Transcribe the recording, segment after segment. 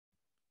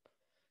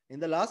In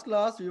the last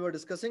class, we were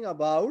discussing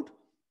about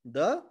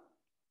the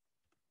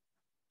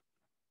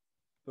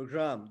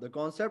program, the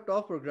concept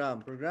of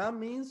program. Program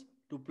means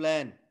to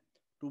plan,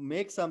 to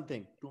make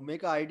something, to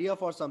make an idea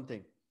for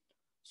something.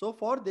 So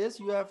for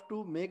this, you have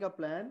to make a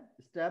plan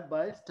step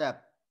by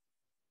step.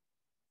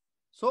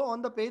 So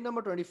on the page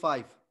number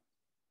 25,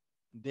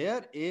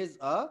 there is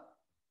a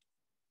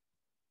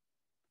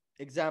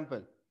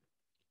example.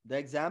 The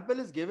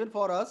example is given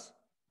for us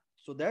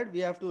so that we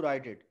have to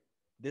write it.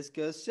 This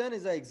question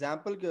is an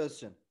example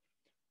question.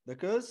 The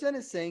question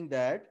is saying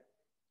that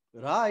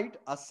write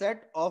a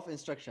set of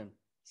instruction.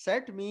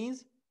 Set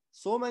means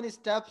so many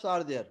steps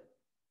are there.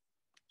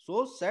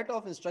 So set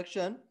of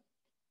instruction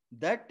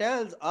that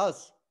tells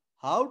us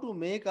how to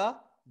make a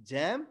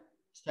jam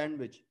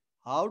sandwich.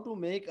 How to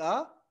make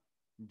a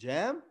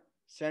jam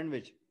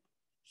sandwich.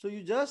 So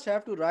you just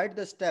have to write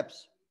the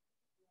steps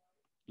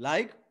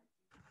like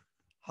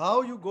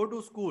how you go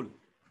to school.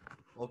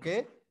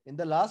 Okay, in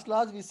the last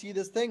class we see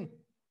this thing.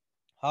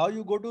 How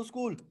you go to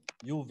school?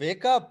 You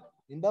wake up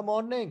in the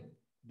morning,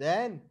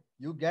 then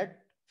you get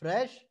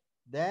fresh,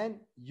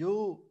 then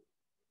you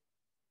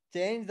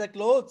change the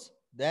clothes,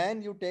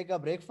 then you take a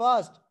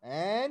breakfast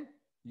and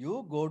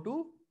you go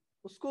to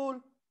school.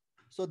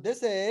 So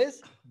this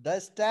is the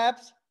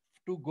steps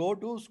to go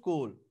to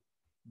school.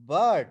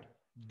 But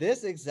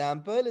this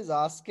example is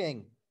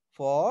asking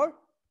for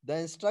the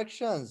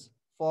instructions,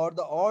 for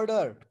the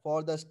order,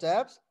 for the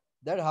steps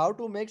that how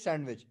to make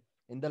sandwich.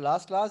 In the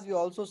last class, we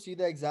also see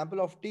the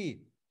example of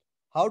tea.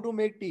 How to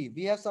make tea?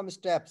 We have some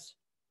steps.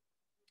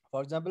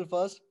 For example,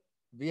 first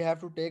we have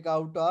to take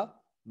out a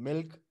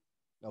milk,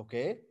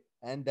 okay,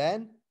 and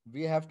then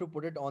we have to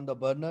put it on the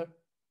burner.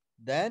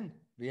 Then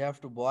we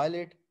have to boil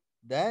it.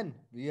 Then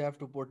we have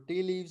to put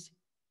tea leaves.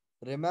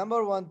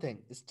 Remember one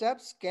thing,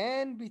 steps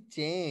can be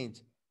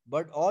changed,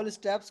 but all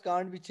steps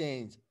can't be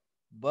changed.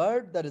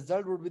 But the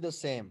result would be the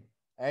same.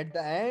 At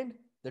the end,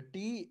 the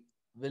tea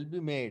will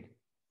be made.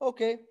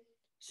 Okay,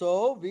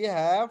 so we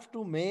have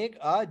to make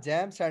a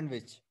jam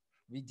sandwich.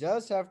 We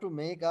just have to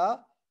make a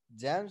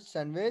jam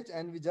sandwich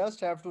and we just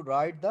have to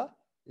write the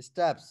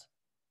steps.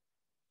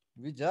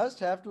 We just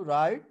have to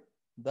write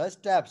the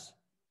steps.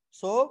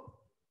 So,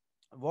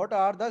 what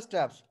are the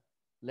steps?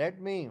 Let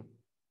me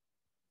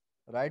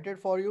write it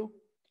for you.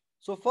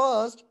 So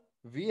first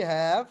we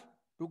have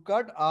to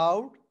cut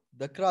out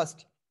the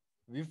crust.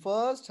 We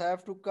first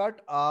have to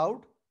cut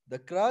out the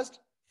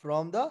crust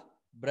from the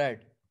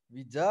bread.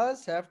 We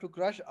just have to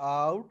crust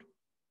out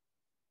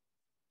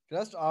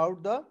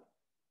the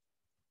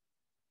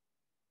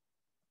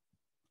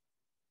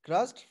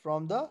crust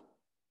from the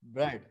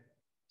bread.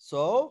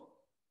 So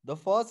the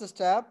first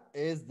step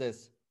is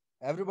this.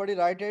 Everybody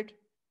write it.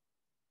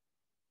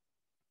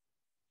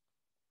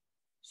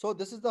 So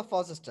this is the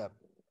first step.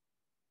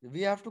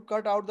 We have to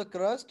cut out the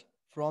crust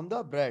from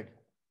the bread.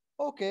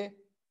 Okay,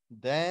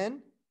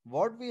 then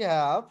what we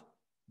have,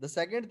 the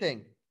second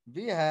thing,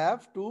 we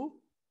have to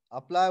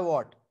apply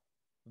what?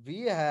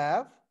 We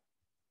have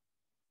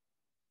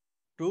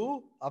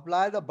to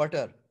apply the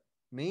butter.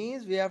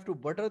 Means we have to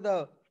butter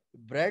the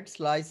bread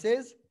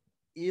slices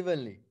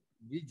evenly.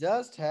 We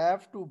just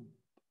have to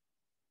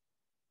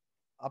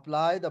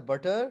apply the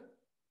butter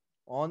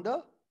on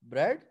the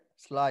bread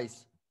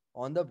slice,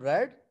 on the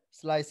bread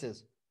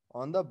slices,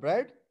 on the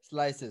bread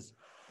slices.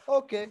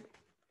 Okay,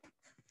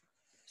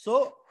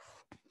 so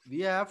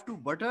we have to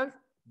butter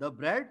the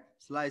bread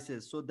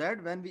slices so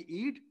that when we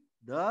eat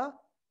the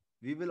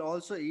we will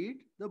also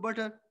eat the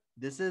butter.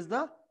 This is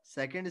the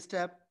second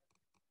step.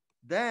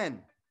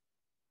 Then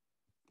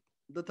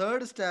the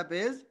third step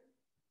is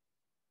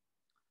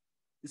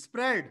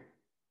spread.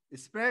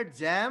 Spread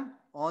jam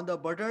on the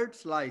buttered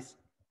slice.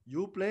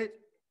 You place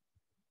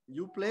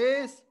you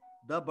place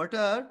the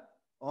butter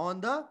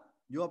on the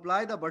you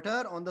apply the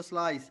butter on the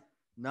slice.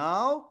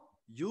 Now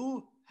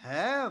you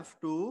have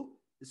to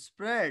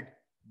spread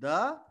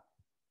the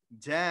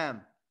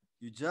jam.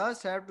 You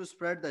just have to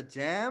spread the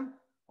jam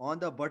on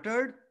the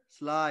buttered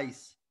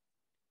slice.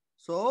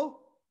 So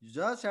you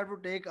just have to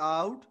take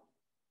out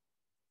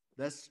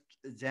the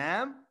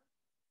jam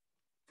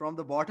from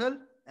the bottle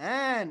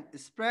and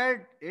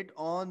spread it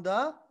on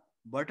the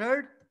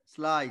buttered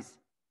slice.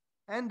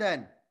 And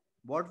then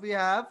what we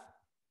have,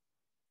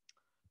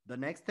 the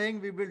next thing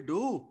we will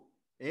do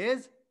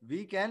is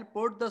we can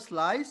put the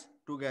slice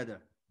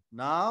together.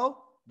 Now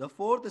the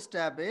fourth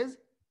step is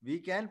we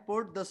can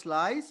put the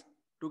slice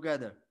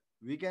together.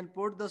 We can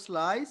put the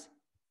slice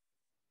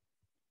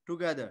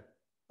together.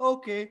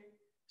 Okay.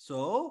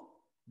 So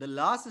the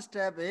last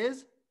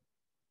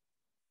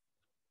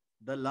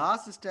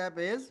step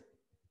is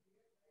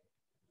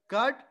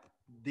cut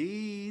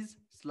these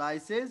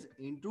slices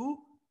into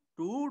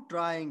two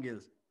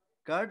triangles.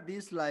 Cut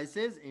these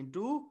slices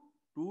into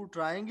two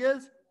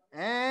triangles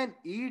and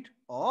eat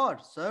or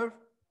serve.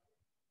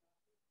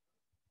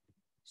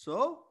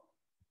 So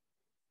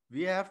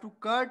we have to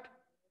cut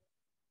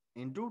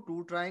into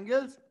two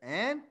triangles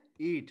and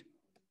eat.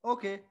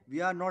 Okay,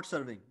 we are not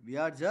serving, we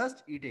are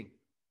just eating.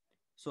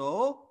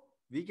 So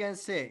we can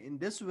say in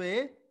this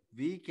way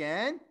we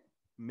can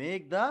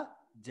make the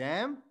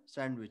jam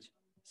sandwich.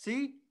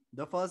 See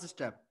the first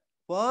step.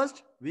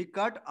 First, we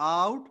cut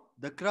out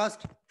the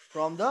crust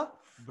from the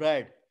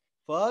bread.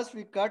 First,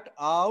 we cut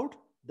out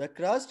the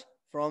crust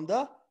from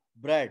the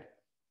bread.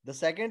 The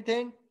second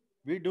thing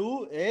we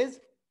do is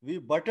we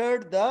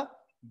buttered the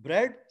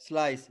bread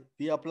slice.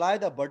 We apply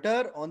the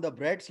butter on the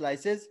bread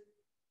slices.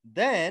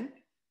 Then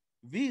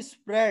we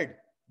spread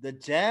the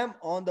jam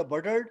on the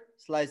buttered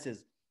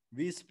slices.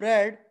 We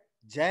spread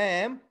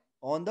jam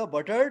on the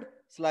buttered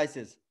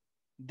slices.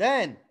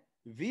 Then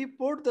we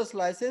put the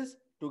slices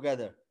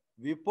together.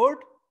 We put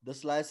the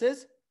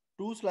slices,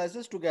 two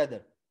slices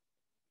together.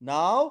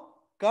 Now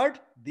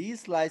cut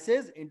these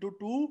slices into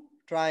two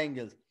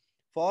triangles.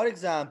 For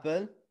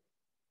example,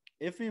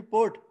 if we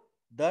put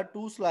the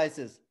two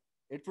slices,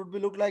 it would be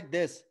look like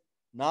this.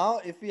 Now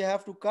if we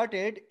have to cut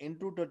it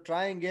into the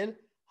triangle,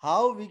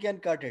 how we can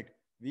cut it?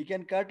 We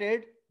can cut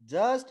it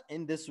just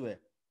in this way.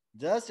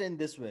 Just in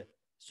this way.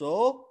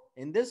 So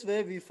in this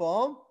way we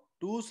form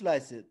two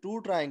slices,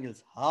 two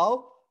triangles.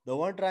 How? The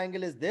one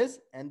triangle is this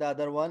and the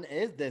other one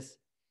is this.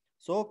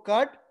 So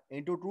cut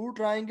into two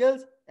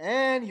triangles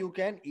and you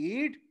can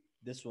eat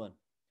this one.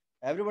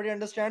 Everybody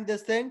understand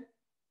this thing?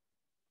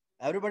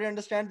 Everybody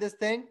understand this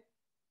thing?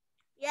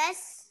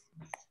 Yes.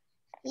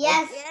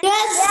 Yes. Okay.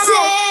 Yes,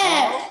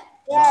 sir.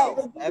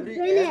 Now,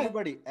 Yes.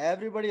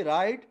 everybody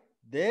write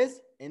this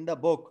in the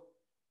book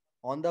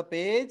on the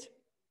page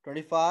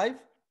 25.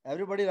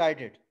 Everybody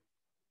write it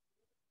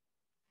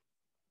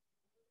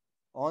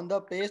on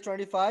the page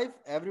 25.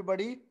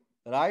 Everybody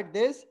write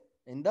this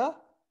in the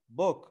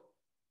book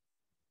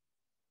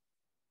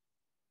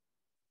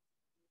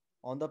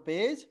on the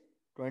page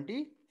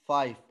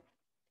 25.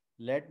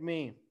 Let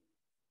me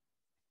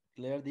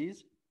clear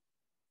these.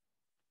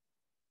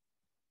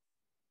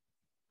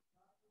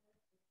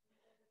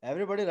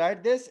 Everybody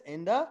write this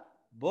in the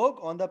book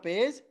on the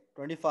page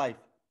 25.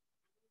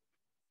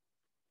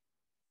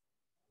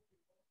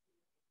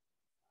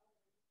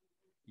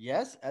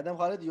 Yes, Adam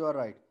Khalid, you are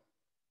right.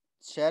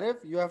 Sheriff,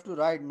 you have to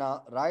write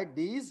now. Write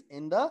these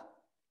in the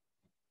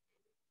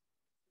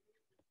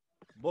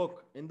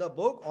book. In the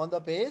book on the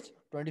page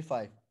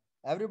 25.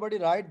 Everybody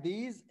write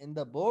these in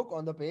the book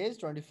on the page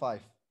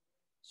 25.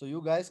 So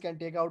you guys can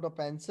take out a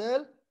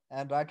pencil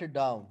and write it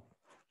down.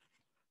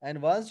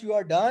 And once you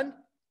are done,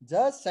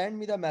 just send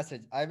me the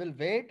message. I will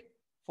wait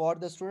for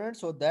the students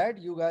so that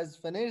you guys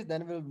finish.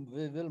 Then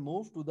we will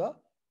move to the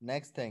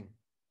next thing.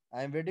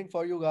 I am waiting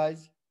for you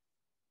guys.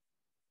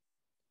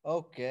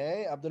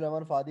 Okay, Abdul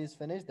Rahman Fadi is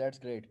finished. That's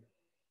great.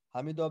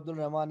 Hamidu Abdul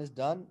Rahman is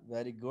done.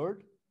 Very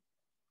good.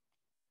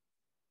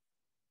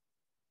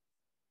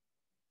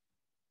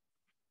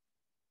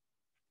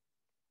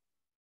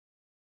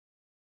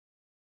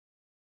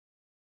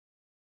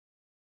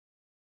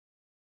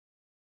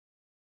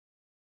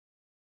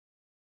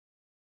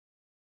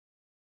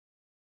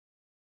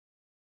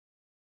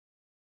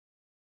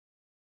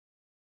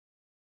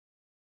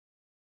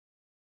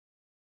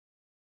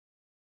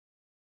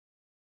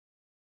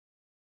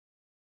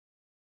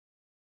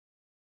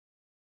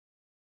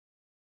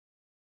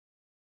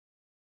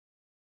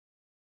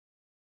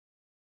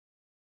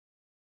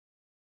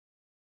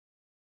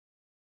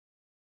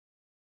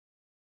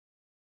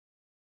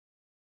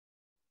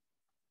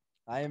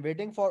 I am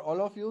waiting for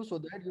all of you so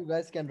that you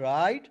guys can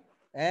write.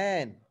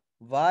 And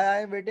why I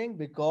am waiting?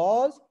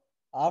 Because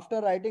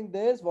after writing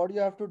this, what you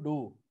have to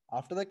do?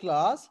 After the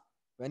class,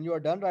 when you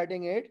are done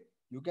writing it,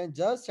 you can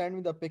just send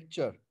me the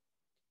picture.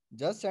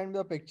 Just send me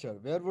the picture.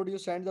 Where would you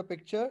send the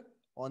picture?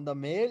 On the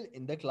mail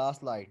in the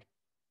class light.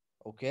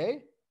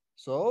 Okay.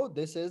 So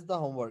this is the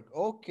homework.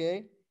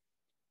 Okay.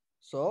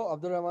 So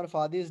Abdul Rahman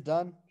Fadi is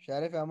done.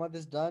 Sharif Ahmad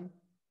is done.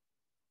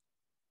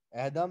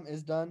 Adam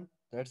is done.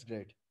 That's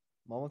great.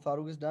 Mohammad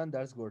Farooq is done.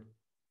 That's good.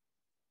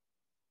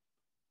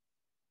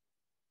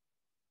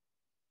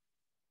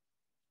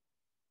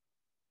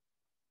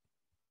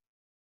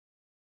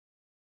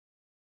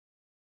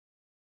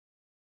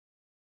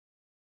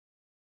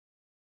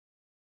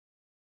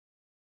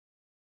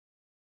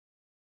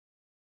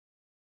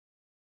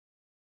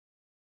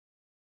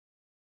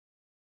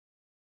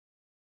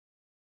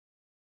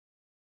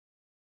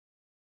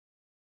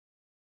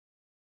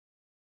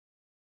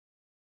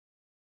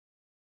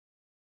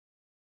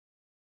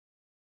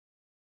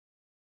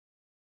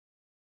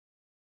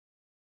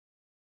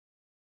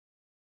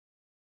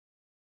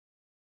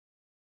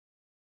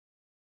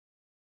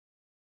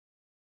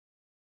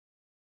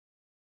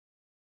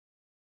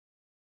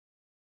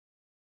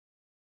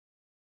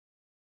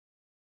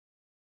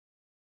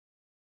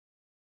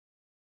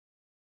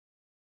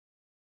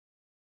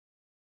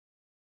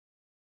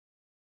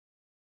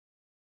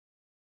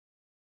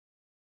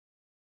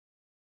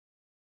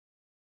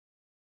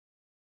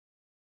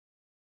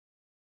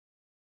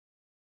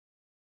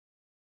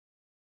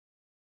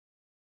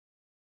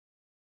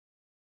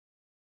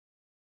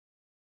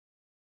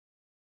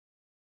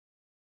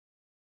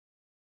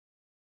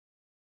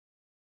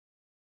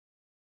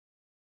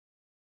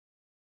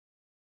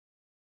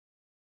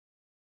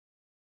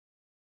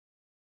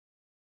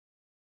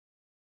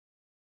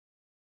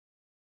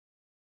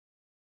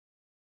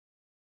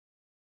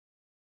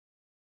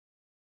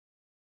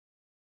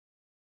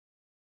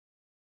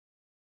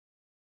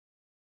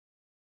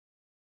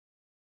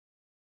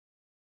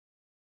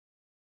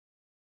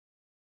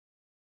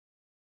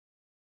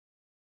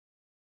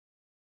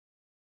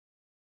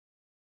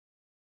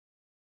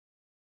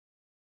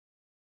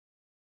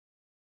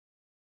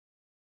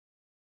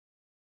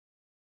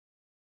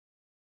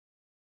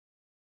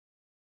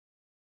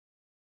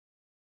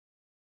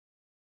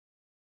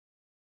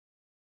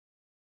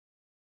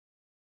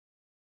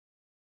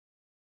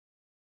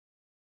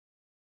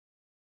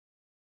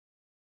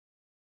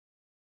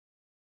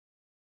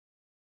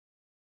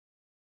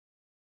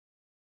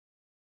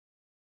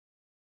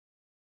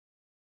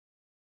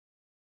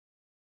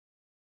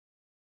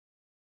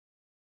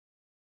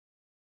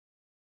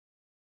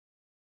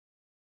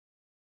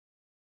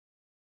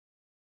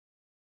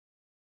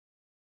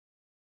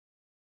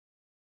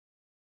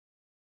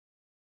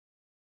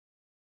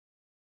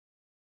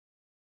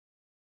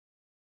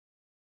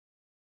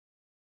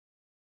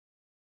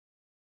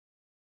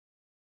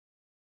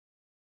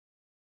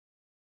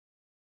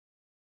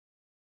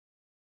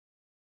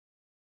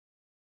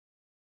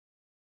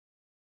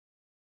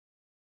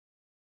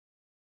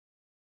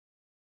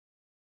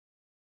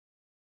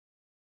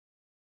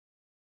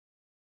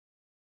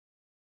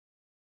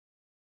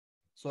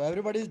 So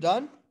everybody is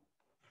done?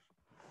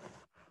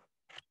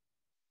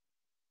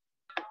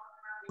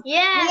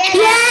 Yes.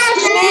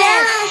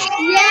 Yes.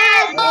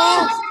 Yes.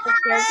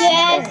 Okay.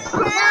 Yes.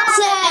 Okay.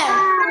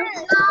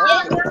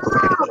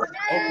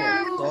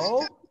 Okay.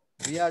 So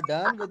we are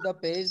done with the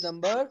page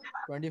number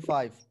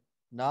 25.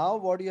 Now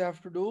what do you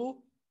have to do?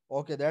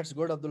 Okay, that's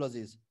good, Abdul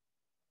Aziz.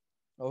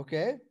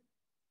 Okay.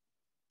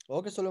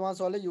 Okay, Suleiman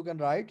Saleh, you can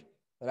write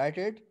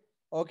it.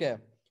 Okay.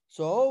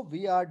 So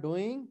we are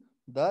doing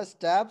the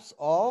steps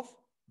of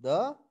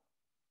the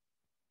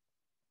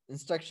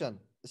instruction.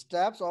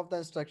 Steps of the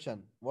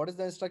instruction. What is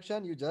the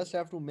instruction? You just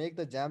have to make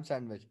the jam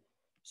sandwich.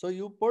 So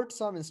you put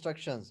some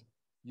instructions.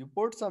 You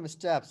put some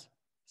steps.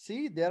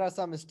 See, there are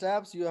some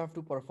steps you have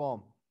to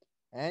perform.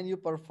 And you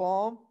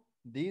perform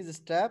these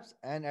steps,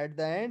 and at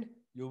the end,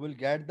 you will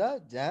get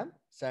the jam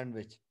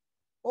sandwich.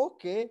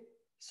 Okay.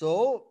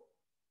 So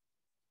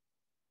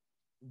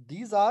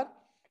these are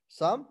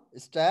some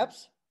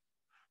steps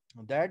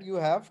that you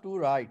have to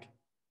write.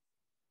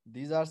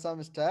 These are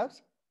some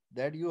steps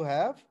that you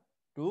have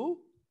to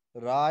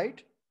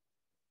write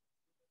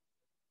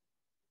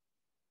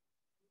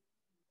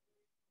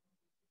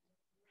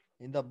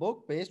in the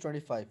book, page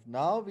 25.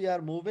 Now we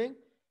are moving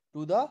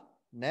to the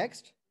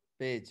next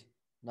page.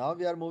 Now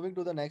we are moving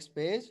to the next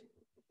page.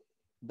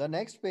 The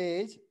next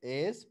page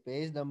is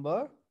page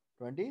number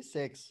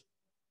 26.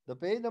 The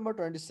page number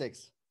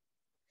 26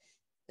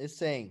 is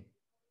saying,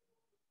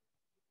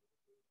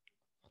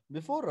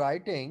 before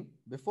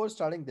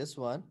starting this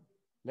one,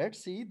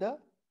 let's see the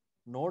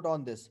note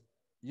on this.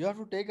 You have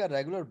to take a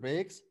regular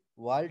breaks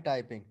while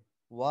typing.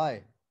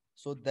 Why?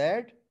 So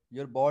that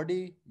your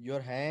body,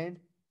 your hand,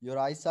 your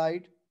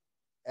eyesight,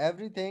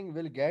 everything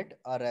will get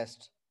a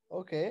rest.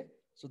 Okay,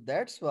 so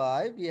that's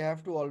why we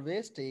have to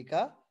always take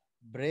a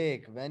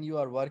break when you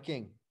are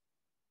working.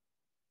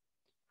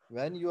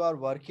 When you are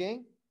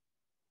working,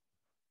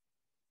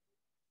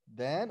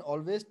 then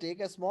always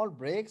take a small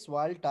breaks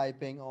while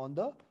typing on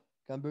the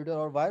computer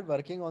or while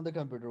working on the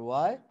computer.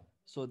 Why?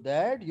 So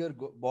that your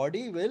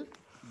body will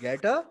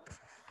get a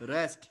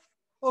rest.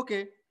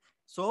 Okay,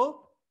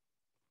 so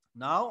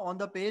now on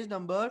the page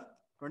number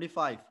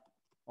 25,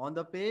 on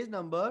the page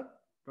number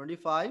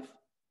 25,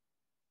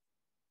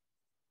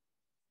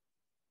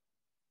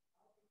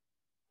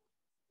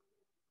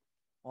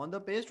 on the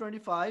page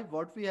 25,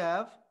 what we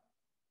have,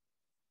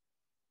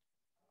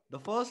 the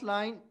first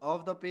line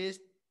of the page,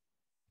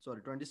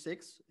 sorry,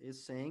 26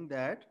 is saying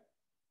that,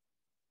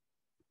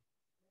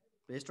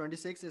 page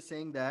 26 is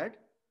saying that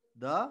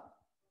the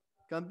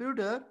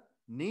computer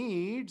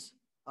needs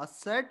a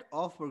set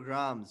of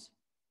programs.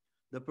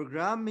 The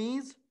program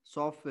means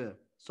software.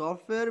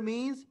 Software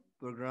means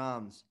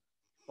programs.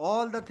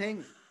 All the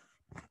things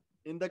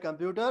in the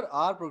computer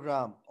are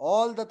program.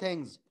 All the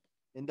things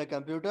in the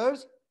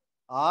computers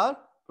are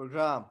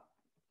program.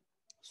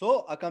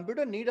 So a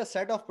computer need a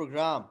set of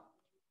program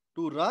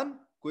to run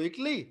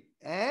quickly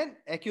and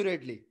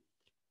accurately.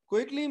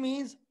 Quickly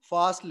means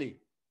fastly.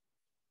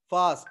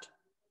 Fast.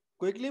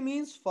 Quickly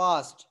means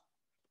fast.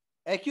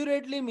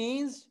 Accurately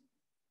means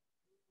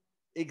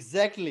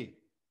exactly.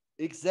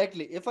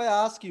 Exactly. If I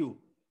ask you,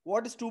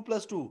 what is 2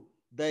 plus 2?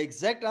 The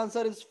exact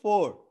answer is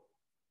 4.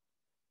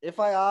 If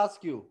I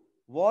ask you,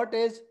 what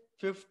is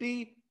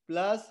 50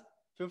 plus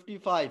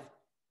 55?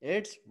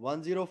 It's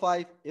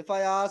 105. If I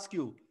ask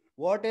you,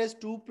 what is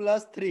 2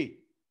 plus 3?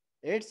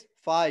 It's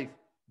 5.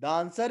 The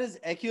answer is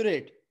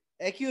accurate.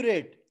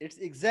 Accurate. It's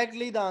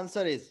exactly the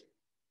answer is.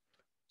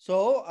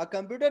 So a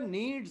computer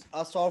needs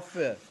a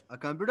software. A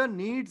computer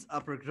needs a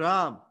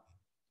program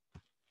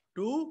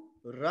to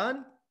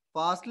run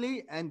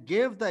fastly and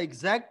give the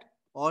exact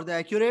or the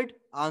accurate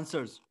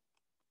answers.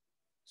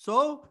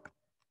 So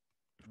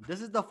this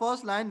is the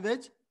first line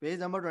which page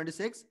number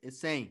 26 is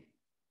saying.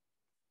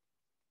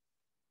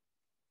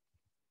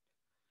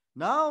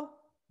 Now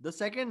the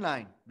second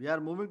line, we are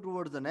moving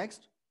towards the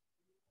next.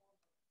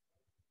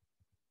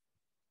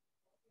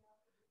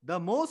 The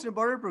most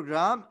important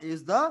program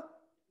is the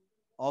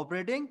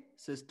operating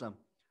system.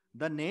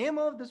 The name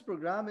of this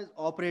program is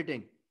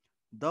operating.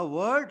 The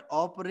word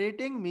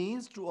operating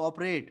means to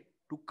operate,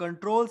 to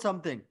control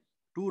something,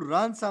 to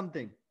run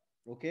something.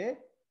 Okay?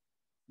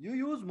 You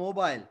use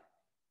mobile,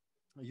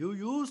 you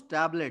use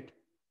tablet,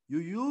 you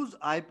use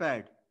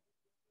iPad,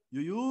 you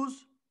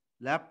use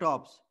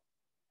laptops.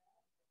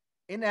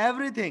 In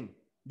everything,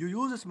 you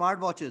use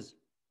smartwatches.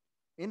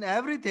 In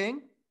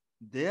everything,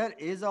 there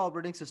is an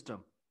operating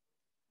system.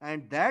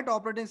 And that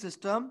operating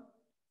system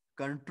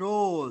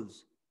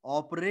controls,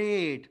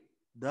 operate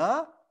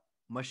the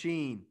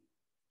machine.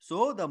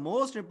 So the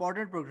most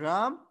important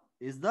program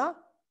is the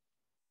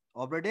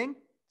operating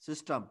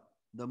system.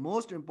 The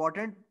most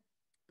important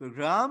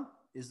program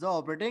is the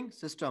operating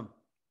system.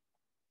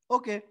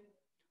 Okay.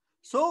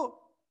 So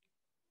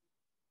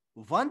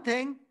one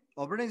thing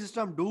operating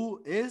system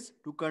do is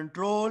to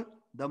control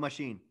the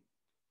machine.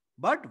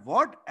 But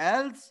what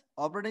else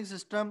operating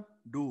system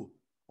do?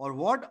 Or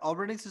what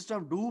operating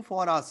system do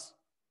for us?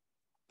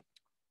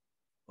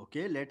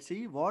 Okay, let's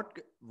see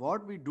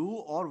what we do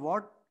or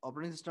what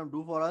operating system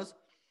do for us.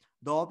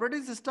 The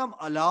operating system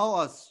allow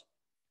us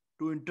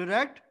to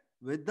interact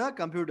with the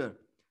computer.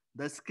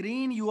 The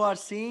screen you are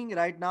seeing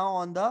right now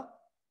on the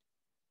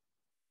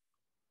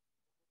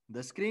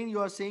screen you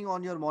are seeing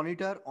on your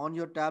monitor, on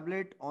your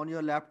tablet, on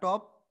your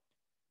laptop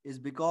is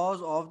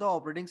because of the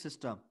operating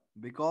system,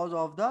 because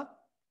of the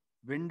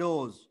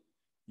Windows.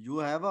 You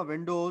have a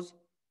Windows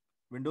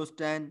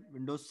 10,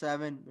 Windows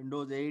 7,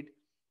 Windows 8.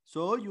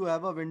 So you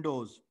have a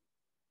Windows.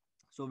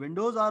 So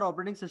Windows are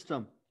operating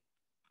system.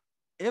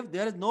 If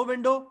there is no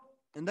window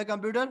in the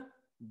computer,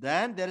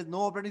 then there is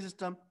no operating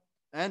system.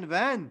 And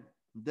when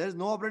there is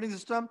no operating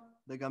system,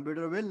 the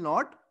computer will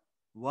not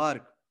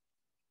work.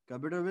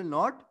 Computer will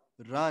not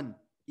run.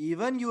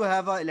 Even you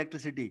have a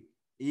electricity,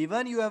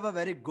 even you have a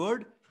very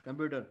good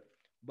computer.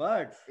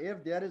 But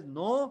if there is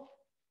no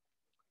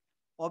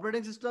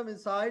operating system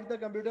inside the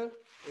computer,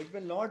 it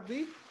will not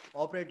be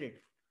operated.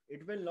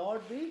 It will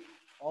not be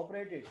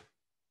operated.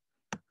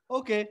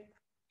 Okay.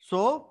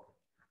 So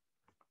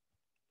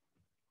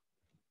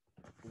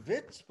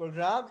which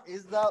program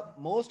is the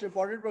most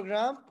important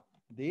program?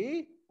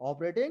 The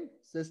operating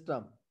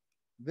system.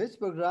 Which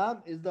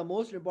program is the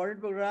most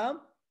important program?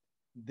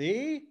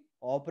 The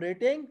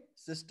operating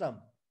system.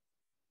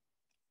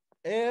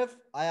 If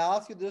I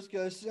ask you this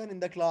question in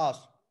the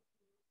class,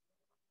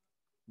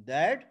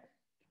 that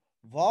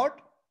what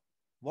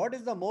what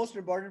is the most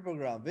important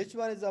program? Which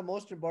one is the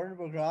most important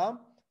program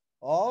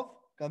of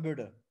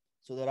computer?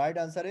 So the right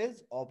answer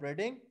is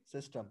operating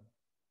system.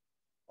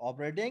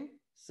 Operating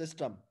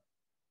system.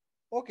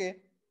 Okay.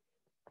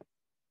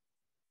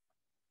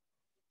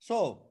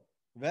 So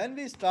when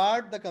we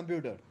start the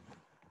computer,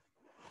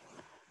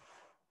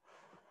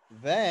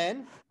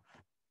 when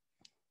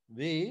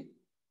we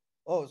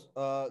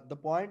the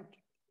point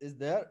is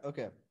there.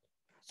 Okay.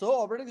 So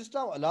operating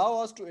system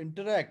allow us to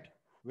interact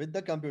with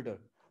the computer.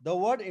 The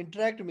word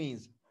interact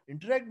means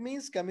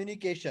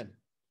communication.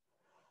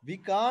 We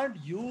can't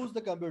use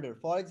the computer.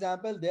 For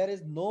example, there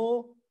is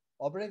no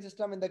operating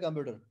system in the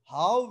computer.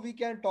 How we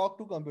can talk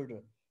to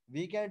computer?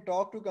 We can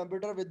talk to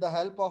computer with the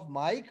help of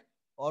mic,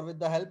 or with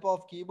the help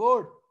of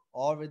keyboard,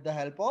 or with the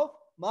help of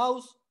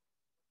mouse.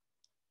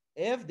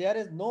 If there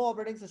is no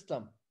operating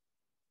system,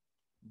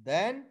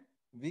 then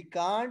we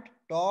can't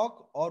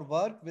talk or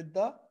work with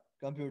the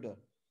computer.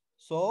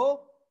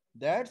 So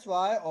that's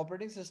why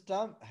operating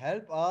system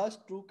help us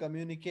to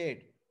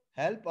communicate,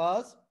 help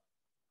us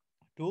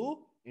to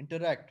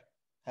interact,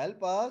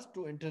 help us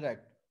to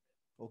interact.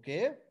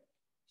 Okay.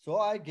 So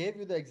I gave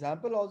you the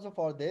example also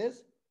for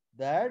this,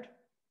 that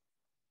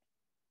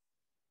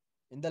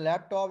in the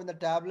laptop, in the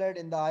tablet,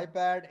 in the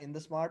iPad, in the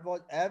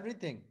smartwatch,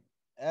 everything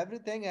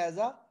has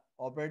a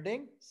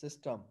operating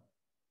system.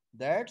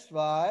 That's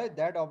why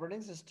that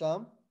operating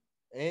system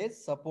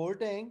is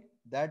supporting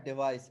that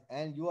device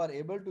and you are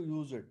able to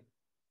use it.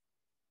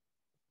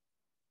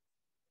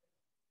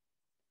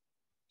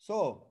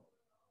 So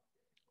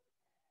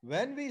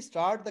when we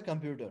start the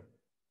computer,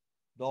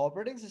 the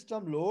operating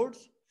system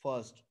loads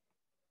first.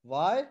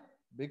 Why?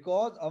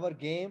 Because our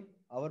game,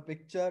 our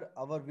picture,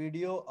 our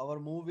video, our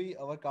movie,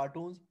 our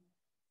cartoons,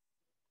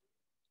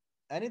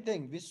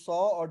 anything we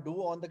saw or do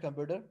on the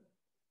computer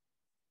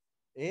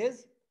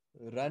is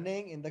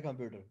running in the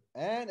computer,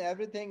 and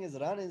everything is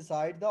run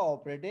inside the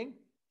operating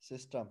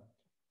system.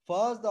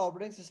 First, the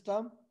operating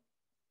system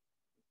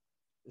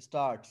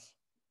starts,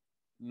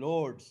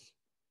 loads,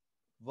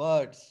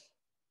 works.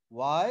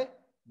 Why?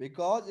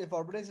 Because if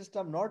operating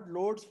system not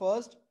loads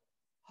first,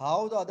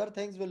 how the other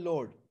things will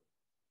load?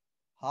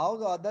 How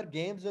the other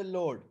games will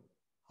load?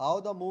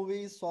 How the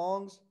movies,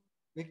 songs,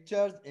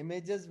 pictures,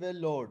 images will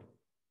load?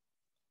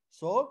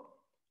 So,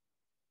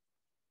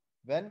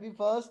 when we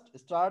first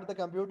start the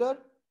computer,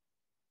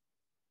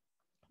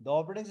 the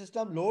operating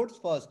system loads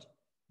first.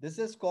 This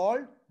is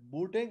called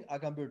booting a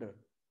computer.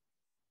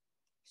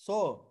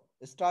 So,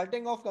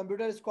 starting of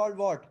computer is called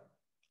what?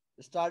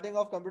 Starting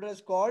of computer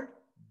is called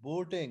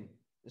booting.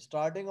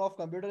 Starting of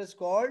computer is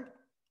called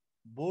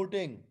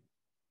booting.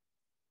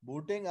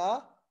 Booting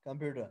a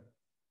computer.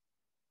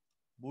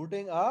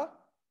 Booting a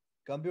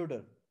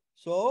computer.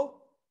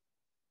 So,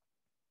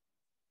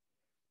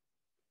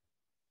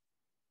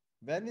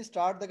 when we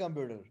start the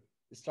computer,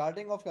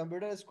 starting of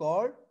computer is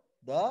called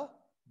the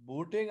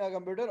booting a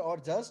computer or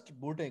just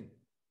booting.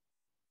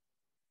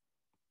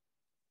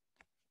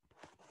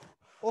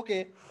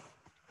 Okay.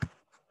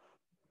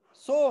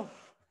 So,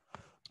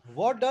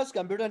 what does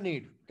computer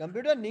need?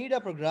 Computer need a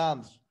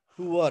programs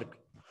to work.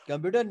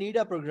 Computer need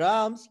a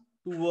programs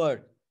to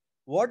work.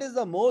 What is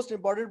the most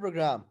important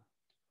program?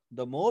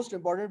 The most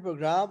important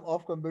program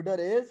of computer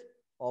is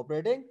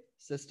operating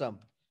system,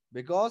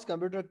 because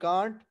computer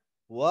can't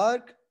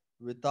work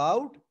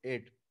without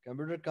it.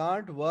 Computer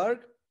can't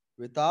work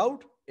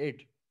without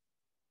it.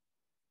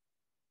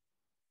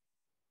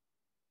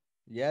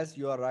 Yes,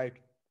 you are right.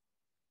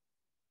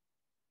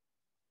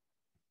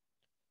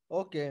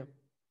 Okay.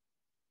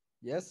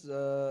 Yes,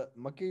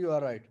 Maki, you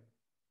are right.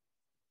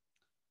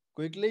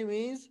 Quickly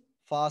means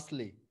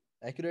fastly.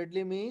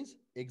 Accurately means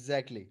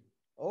exactly.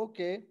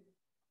 Okay.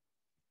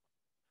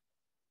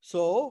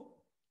 So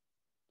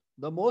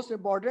The most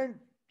important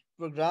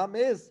program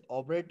is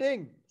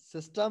operating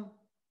system.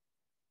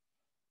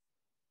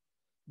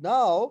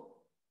 Now,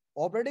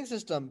 operating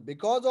system,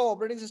 because of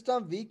operating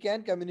system, we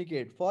can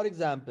communicate. For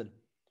example,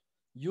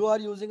 you are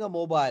using a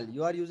mobile,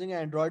 you are using an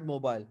Android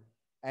mobile.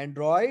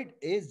 Android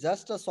is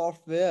just a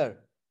software,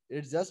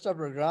 it's just a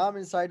program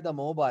inside the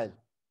mobile.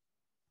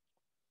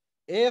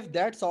 If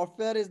that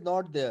software is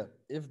not there,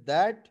 if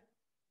that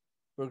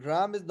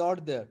program is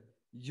not there,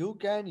 you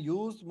can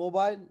use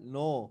mobile?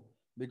 No,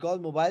 because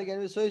mobile can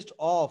be switched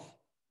off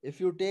if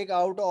you take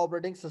out a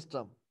operating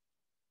system.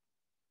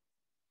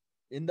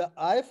 In the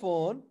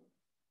iPhone,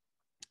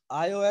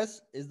 iOS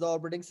is the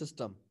operating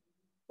system.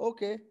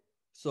 Okay.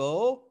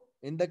 So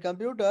in the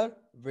computer,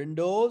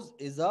 Windows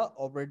is a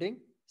operating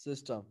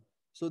system.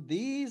 So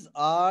these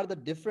are the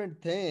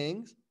different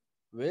things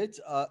which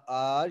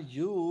are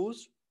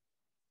used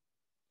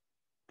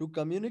to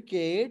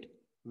communicate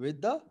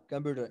with the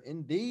computer.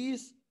 In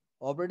these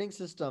operating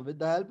system, with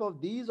the help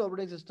of these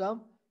operating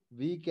system,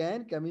 we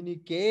can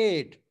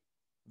communicate.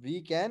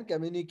 We can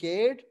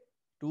communicate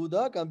to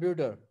the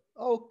computer.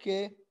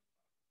 Okay.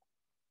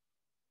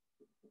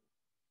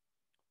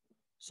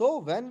 So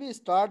when we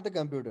start the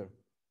computer,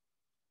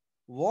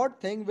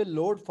 what thing will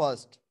load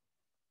first?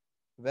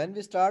 When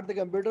we start the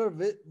computer,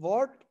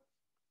 what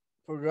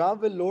program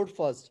will load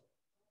first?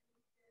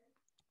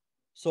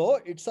 So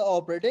it's a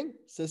operating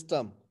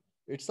system.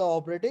 It's a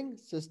operating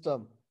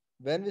system.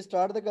 When we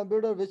start the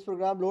computer, which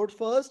program loads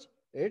first?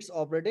 It's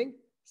operating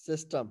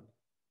system.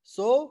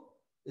 So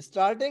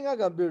starting a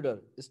computer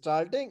is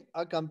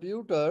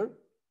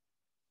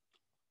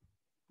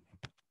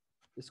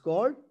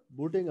called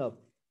booting up.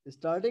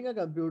 Starting a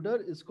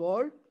computer is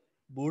called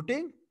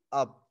booting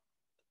up.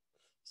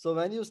 So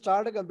when you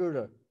start a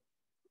computer,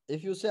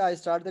 if you say I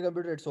start the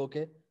computer, it's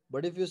okay.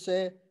 But if you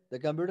say the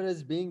computer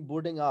is being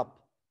booting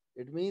up,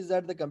 it means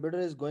that the computer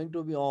is going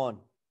to be on.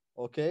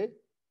 Okay.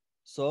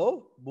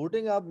 So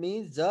booting up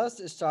means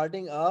just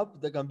starting up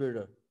the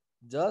computer.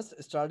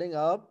 Just starting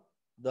up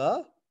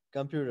the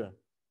computer.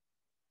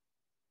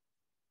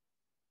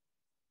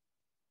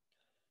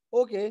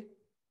 Okay.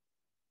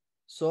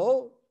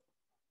 So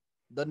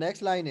the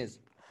next line is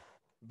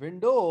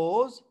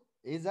Windows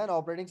is an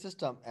operating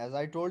system. As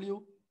I told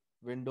you,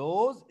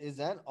 Windows is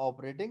an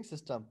operating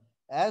system.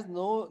 As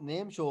no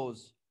name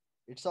shows,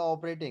 it's a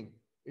operating.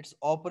 It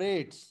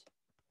operates.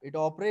 It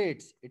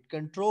operates. It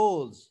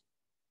controls.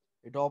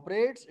 It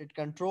operates. It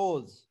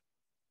controls.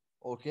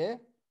 Okay.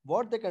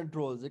 What they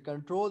control? They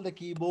control the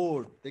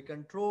keyboard. They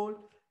control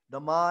the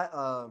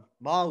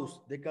mouse.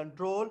 They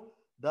control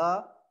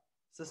the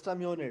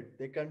system unit.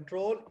 They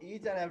control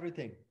each and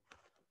everything.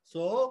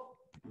 So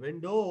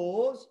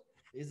Windows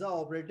is a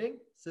operating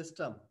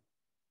system.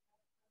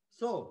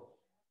 So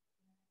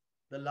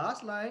the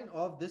last line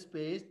of this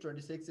page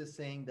 26 is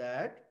saying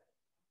that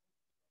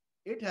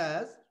it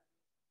has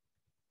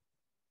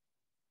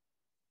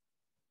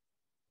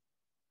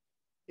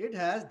it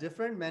has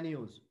different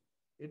menus.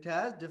 It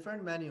has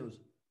different menus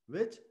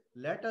which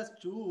let us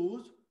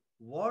choose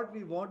what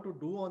we want to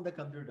do on the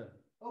computer.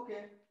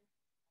 Okay.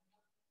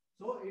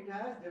 So it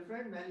has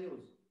different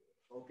menus.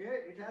 Okay,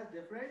 it has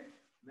different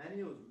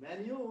menus.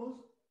 Menus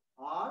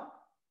are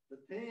the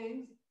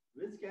things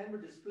which can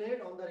be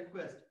displayed on the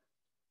request.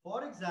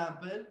 For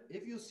example,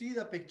 if you see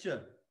the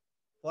picture,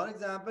 for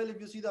example, if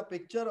you see the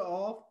picture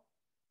of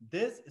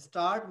this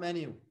start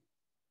menu,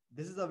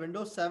 this is a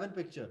Windows 7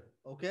 picture.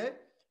 Okay,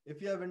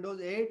 if you have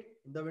Windows 8,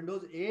 in the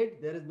Windows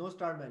 8 there is no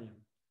start menu.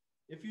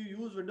 If you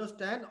use Windows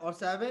 10 or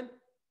 7,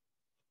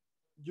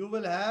 you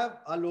will have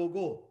a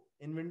logo.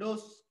 In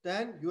Windows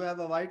 10, you have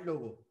a white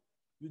logo.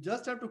 You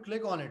just have to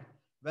click on it.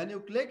 When you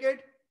click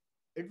it,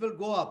 it will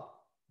go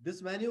up.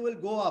 This menu will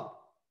go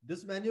up.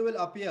 This menu will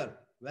appear.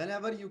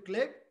 Whenever you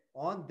click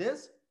on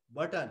this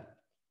button,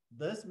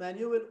 this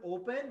menu will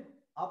open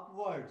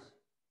upwards.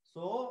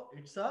 So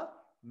it's a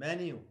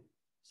menu.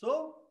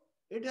 So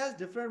it has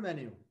different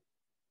menu.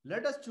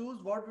 Let us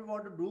choose what we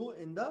want to do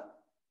in the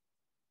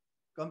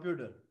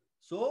computer.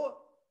 So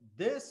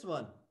this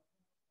one,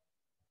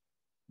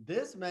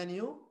 this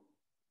menu,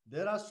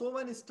 there are so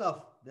many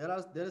stuff, there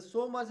is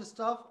so much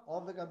stuff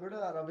of the computer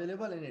are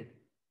available in it,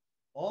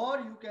 or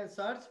you can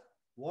search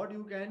what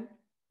you can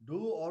do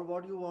or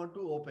what you want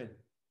to open.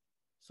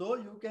 So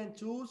you can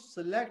choose,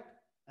 select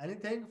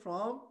anything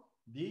from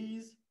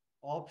these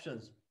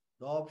options,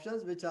 the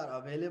options which are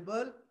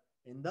available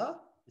in the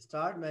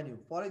start menu.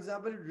 For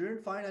example, if you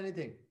didn't find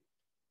anything,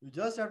 you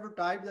just have to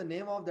type the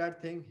name of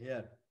that thing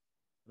here.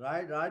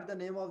 Write the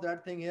name of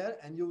that thing here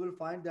and you will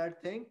find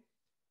that thing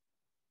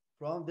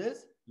from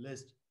this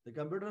list. The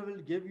computer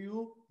will give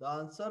you the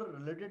answer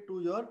related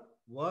to your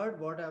word,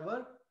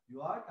 whatever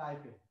you are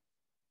typing.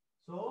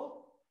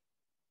 So,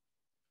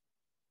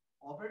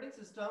 operating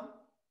system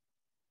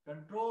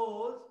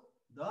controls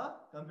the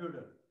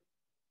computer.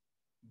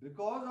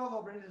 Because of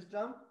operating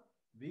system,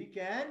 we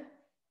can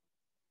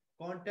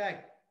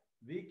contact,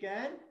 we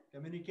can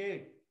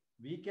communicate,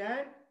 we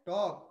can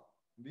talk,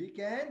 we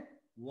can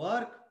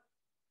work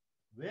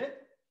with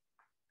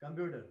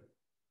computer.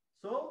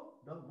 So,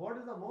 what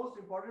is the most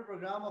important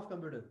program of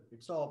computer?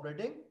 It's a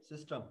operating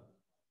system.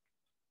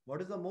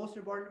 What is the most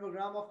important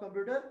program of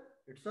computer?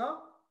 It's a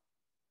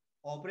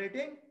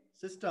operating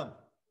system.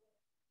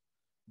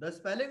 The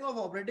spelling of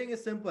operating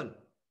is simple.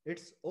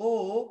 It's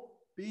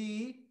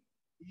O-P-E-R-A.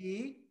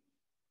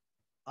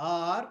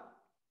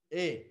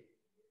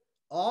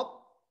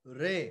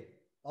 Operating.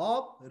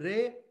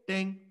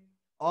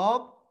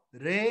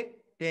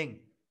 Operating.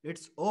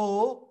 It's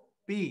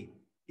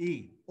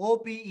O-P-E.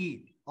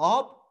 O-P-E.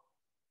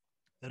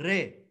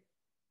 Op-Ray.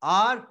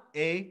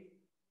 R-A.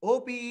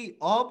 O-P-E.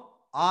 Op.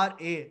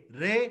 R-A.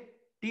 Ray.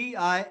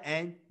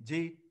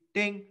 T-I-N-G.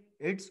 Ting.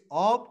 It's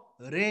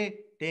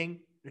operating.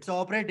 It's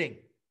operating.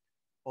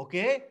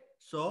 Okay.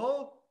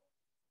 So,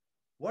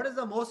 what is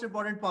the most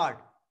important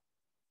part?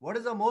 What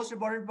is the most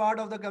important part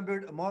of the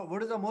computer?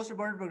 What is the most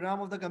important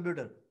program of the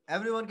computer?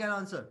 Everyone can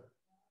answer.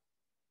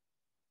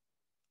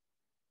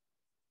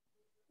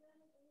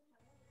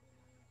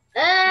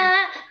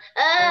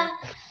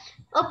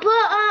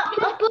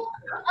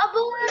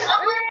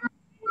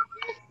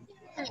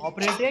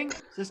 Operating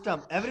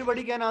system.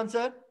 Everybody can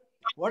answer.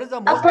 What is the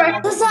most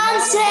important This program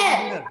of the answer.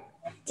 computer?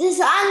 This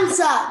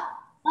answer.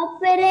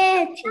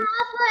 Operate.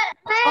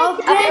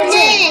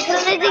 Operating.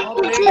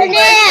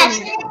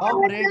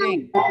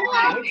 Operating.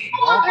 It's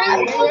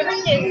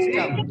operating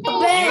system.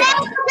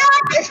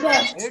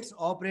 It's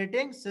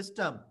operating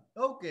system.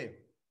 Okay.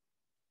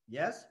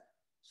 Yes.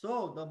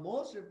 So the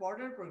most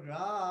important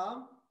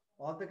program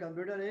of the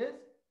computer is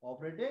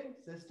operating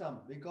system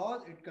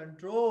because it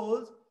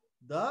controls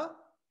the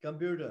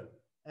computer.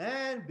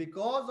 And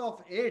because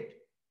of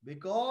it,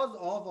 because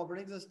of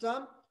operating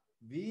system,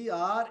 we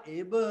are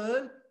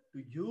able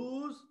to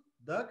use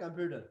the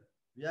computer.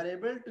 We are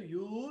able to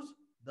use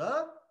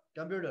the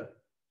computer.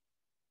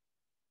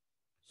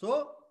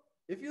 So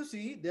if you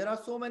see, there are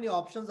so many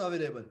options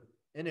available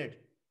in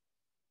it.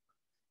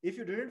 If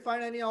you didn't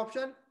find any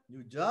option,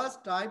 you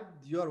just type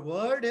your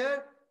word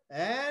here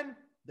and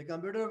the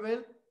computer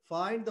will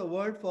find the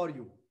word for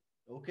you.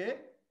 Okay.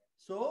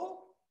 So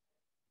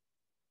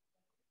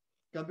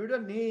computer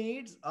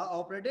needs a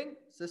operating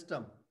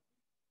system.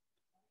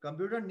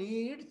 Computer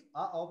needs a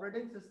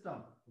operating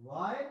system.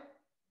 Why?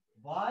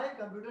 Why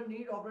computer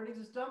need operating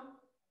system?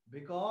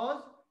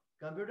 Because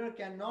computer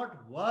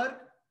cannot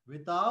work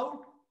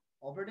without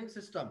operating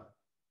system.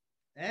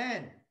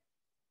 And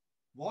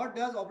what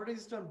does operating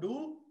system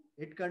do?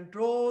 It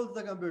controls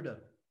the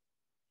computer.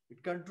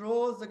 It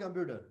controls the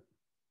computer.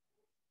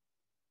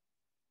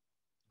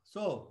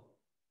 So,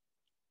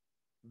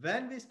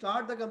 when we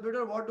start the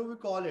computer, what do we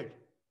call it?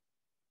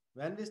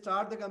 When we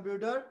start the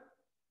computer,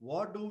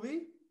 what do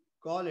we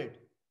call it?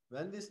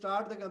 When we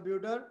start the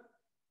computer,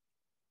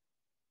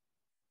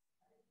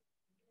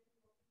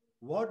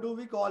 what do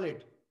we call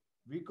it?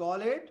 We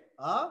call it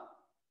a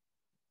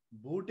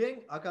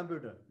booting a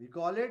computer. We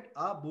call it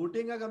a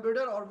booting a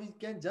computer, or we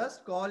can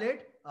just call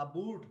it a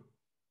boot.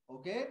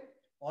 Okay?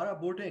 Or a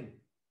booting.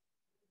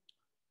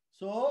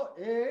 So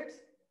it's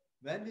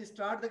when we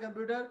start the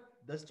computer,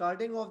 the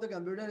starting of the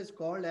computer is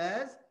called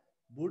as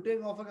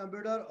booting of a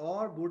computer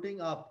or booting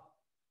up.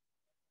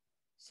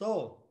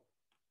 So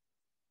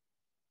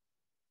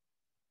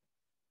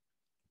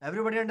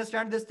everybody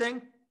understand this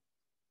thing?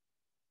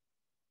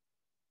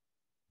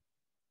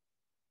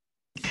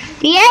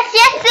 Yes,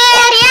 sir.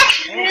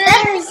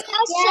 Yes.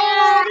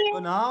 So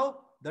now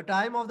the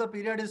time of the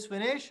period is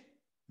finished.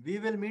 We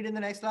will meet in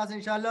the next class,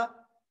 inshallah.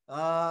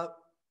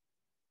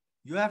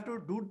 You have to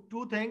do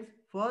two things.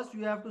 First,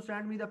 you have to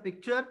send me the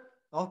picture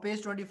of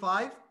page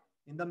 25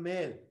 in the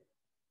mail.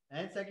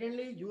 And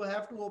secondly, you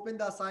have to open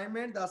the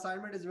assignment. The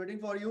assignment is waiting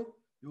for you.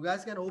 You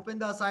guys can open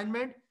the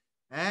assignment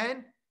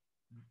and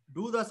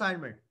do the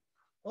assignment.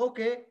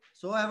 Okay.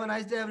 So have a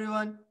nice day,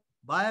 everyone.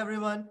 Bye,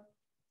 everyone.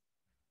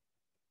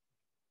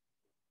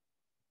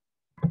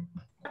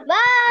 Bye.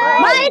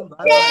 Bye.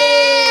 Bye.